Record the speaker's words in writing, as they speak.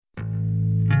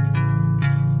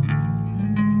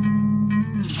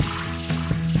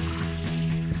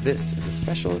This is a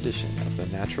special edition of The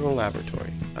Natural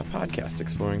Laboratory, a podcast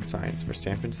exploring science for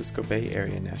San Francisco Bay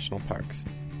Area National Parks.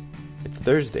 It's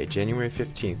Thursday, January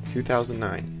 15th,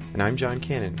 2009, and I'm John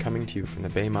Cannon coming to you from the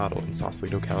Bay Model in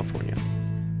Sausalito, California.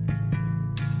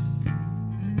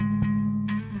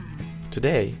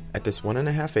 Today, at this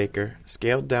 1.5-acre,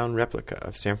 scaled-down replica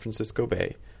of San Francisco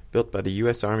Bay, built by the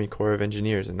U.S. Army Corps of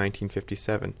Engineers in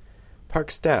 1957, park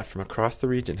staff from across the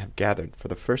region have gathered for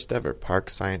the first-ever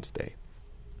Park Science Day.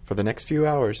 For the next few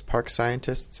hours, park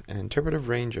scientists and interpretive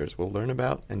rangers will learn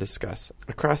about and discuss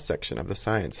a cross-section of the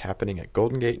science happening at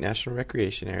Golden Gate National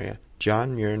Recreation Area,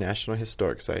 John Muir National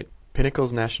Historic Site,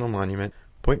 Pinnacles National Monument,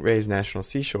 Point Reyes National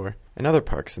Seashore, and other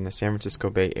parks in the San Francisco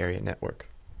Bay Area network.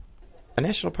 A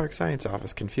National Park Science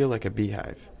office can feel like a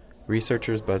beehive.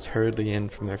 Researchers buzz hurriedly in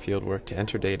from their fieldwork to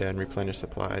enter data and replenish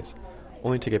supplies,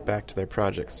 only to get back to their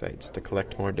project sites to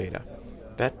collect more data.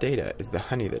 That data is the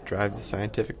honey that drives the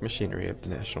scientific machinery of the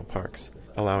national parks,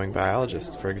 allowing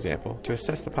biologists, for example, to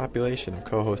assess the population of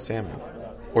coho salmon,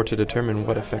 or to determine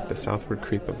what effect the southward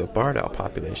creep of the barred owl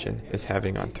population is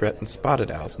having on threatened spotted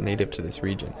owls native to this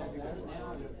region.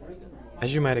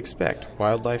 As you might expect,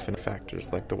 wildlife and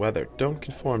factors like the weather don't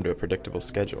conform to a predictable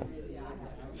schedule.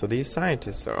 So these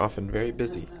scientists are often very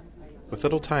busy, with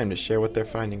little time to share what they're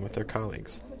finding with their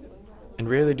colleagues. And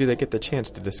rarely do they get the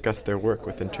chance to discuss their work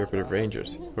with interpretive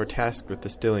rangers, who are tasked with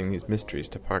distilling these mysteries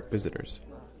to park visitors.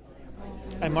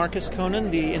 I'm Marcus Conan,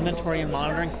 the Inventory and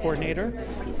Monitoring Coordinator.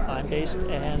 I'm based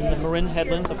in the Marin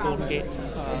Headlands of Golden Gate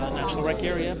National Rec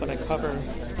Area, but I cover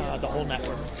the whole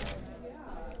network.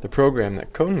 The program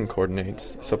that Conan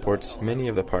coordinates supports many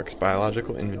of the park's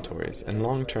biological inventories and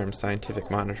long-term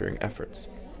scientific monitoring efforts.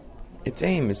 Its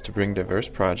aim is to bring diverse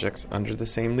projects under the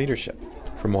same leadership,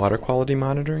 from water quality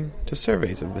monitoring to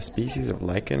surveys of the species of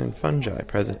lichen and fungi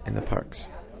present in the parks.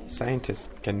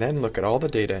 Scientists can then look at all the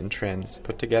data and trends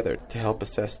put together to help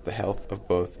assess the health of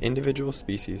both individual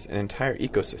species and entire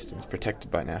ecosystems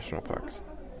protected by national parks.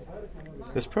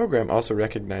 This program also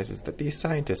recognizes that these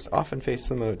scientists often face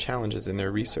similar challenges in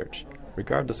their research,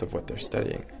 regardless of what they're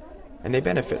studying, and they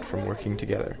benefit from working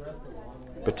together.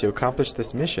 But to accomplish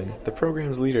this mission, the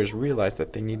program's leaders realized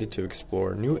that they needed to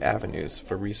explore new avenues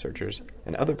for researchers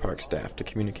and other park staff to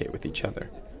communicate with each other.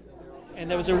 And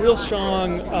there was a real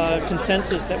strong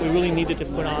consensus that we really needed to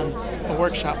put on a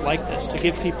workshop like this to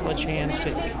give people a chance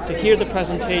to hear the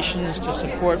presentations, to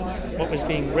support what was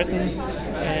being written,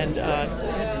 and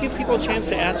to give people a chance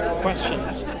to ask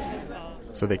questions.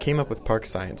 So they came up with Park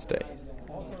Science Day.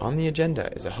 On the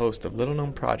agenda is a host of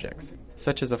little-known projects,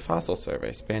 such as a fossil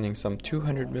survey spanning some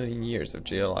 200 million years of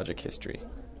geologic history.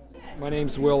 My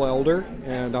name's Will Elder,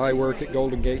 and I work at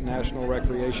Golden Gate National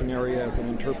Recreation Area as an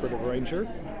interpretive ranger.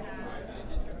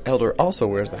 Elder also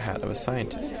wears the hat of a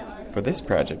scientist. For this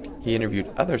project, he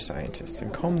interviewed other scientists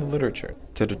and combed the literature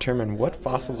to determine what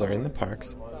fossils are in the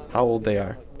parks, how old they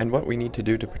are, and what we need to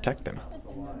do to protect them.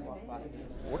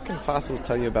 What can fossils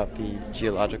tell you about the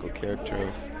geological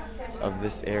character of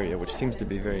this area, which seems to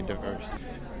be very diverse?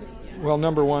 Well,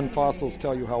 number one, fossils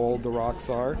tell you how old the rocks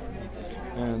are,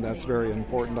 and that's very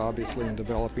important, obviously, in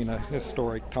developing a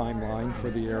historic timeline for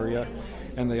the area.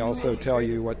 And they also tell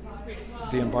you what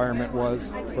the environment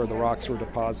was where the rocks were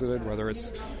deposited, whether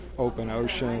it's open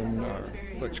ocean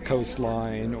or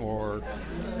coastline or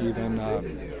even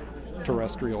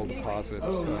terrestrial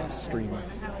deposits, stream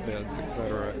beds,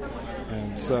 etc.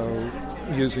 And so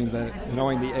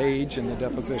knowing the age and the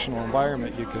depositional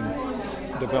environment, you can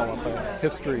develop a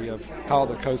history of how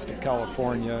the coast of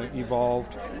California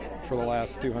evolved for the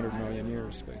last 200 million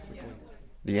years, basically.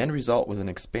 The end result was an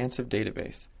expansive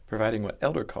database, providing what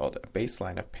Elder called a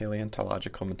baseline of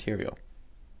paleontological material.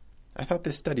 I thought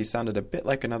this study sounded a bit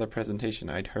like another presentation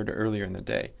I'd heard earlier in the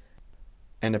day,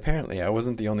 and apparently I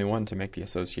wasn't the only one to make the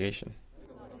association.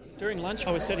 During lunch,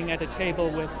 I was sitting at a table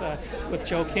with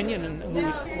Joe Kenyon,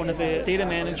 who's one of the data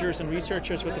managers and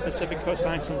researchers with the Pacific Coast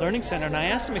Science and Learning Center, and I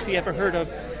asked him if he ever heard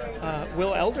of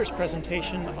Will Elder's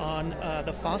presentation on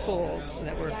the fossils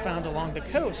that were found along the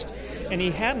coast. And he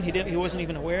hadn't. He wasn't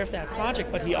even aware of that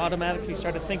project, but he automatically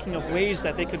started thinking of ways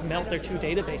that they could melt their two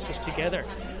databases together.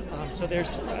 So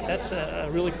that's a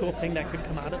really cool thing that could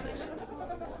come out of this.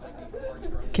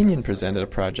 Kenyon presented a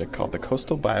project called the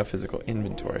Coastal Biophysical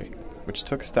Inventory, which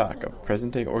took stock of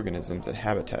present-day organisms and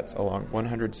habitats along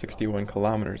 161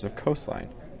 kilometers of coastline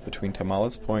between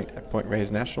Tomales Point at Point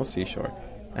Reyes National Seashore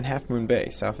and Half Moon Bay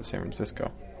south of San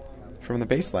Francisco. From the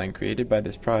baseline created by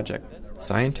this project,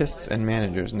 scientists and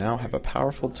managers now have a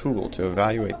powerful tool to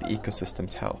evaluate the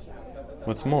ecosystem's health.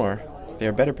 What's more, they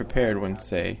are better prepared when,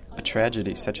 say, a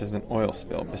tragedy such as an oil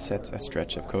spill besets a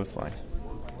stretch of coastline.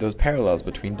 those parallels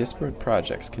between disparate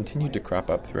projects continued to crop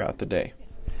up throughout the day.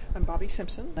 I'm Bobby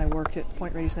Simpson. I work at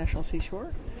Point Reyes National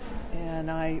Seashore,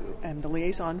 and I am the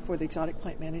liaison for the Exotic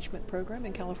Plant Management Program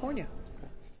in California.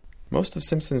 Most of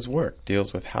Simpson's work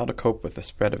deals with how to cope with the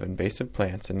spread of invasive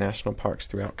plants in national parks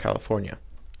throughout California,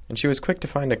 and she was quick to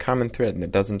find a common thread in the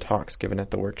dozen talks given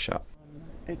at the workshop.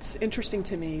 It's interesting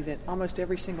to me that almost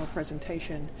every single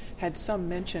presentation had some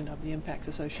mention of the impacts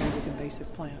associated with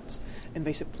invasive plants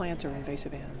or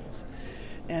invasive animals.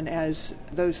 And as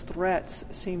those threats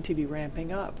seem to be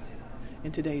ramping up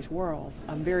in today's world,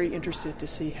 I'm very interested to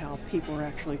see how people are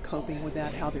actually coping with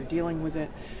that, how they're dealing with it,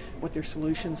 what their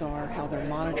solutions are, how they're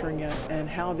monitoring it, and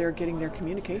how they're getting their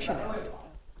communication out.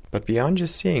 But beyond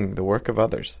just seeing the work of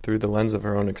others through the lens of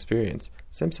her own experience,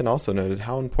 Simpson also noted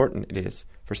how important it is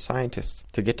for scientists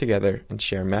to get together and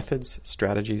share methods,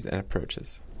 strategies, and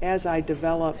approaches. As I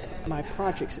develop my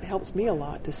projects, it helps me a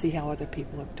lot to see how other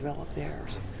people have developed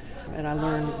theirs. And I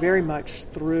learn very much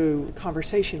through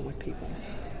conversation with people,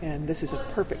 and this is a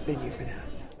perfect venue for that.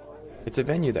 It's a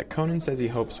venue that Conan says he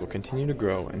hopes will continue to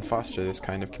grow and foster this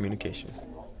kind of communication.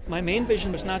 My main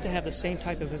vision was not to have the same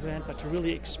type of event, but to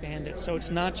really expand it. So it's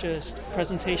not just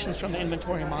presentations from the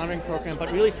inventory and monitoring program,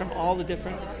 but really from all the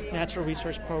different natural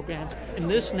resource programs. In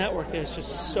this network, there's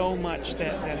just so much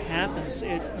that happens.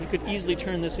 You could easily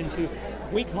turn this into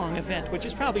a week-long event, which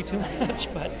is probably too much,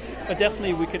 but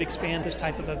definitely we could expand this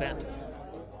type of event.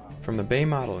 From the Bay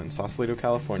Model in Sausalito,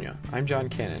 California, I'm John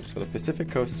Cannon for the Pacific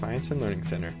Coast Science and Learning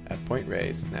Center at Point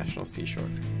Reyes National Seashore.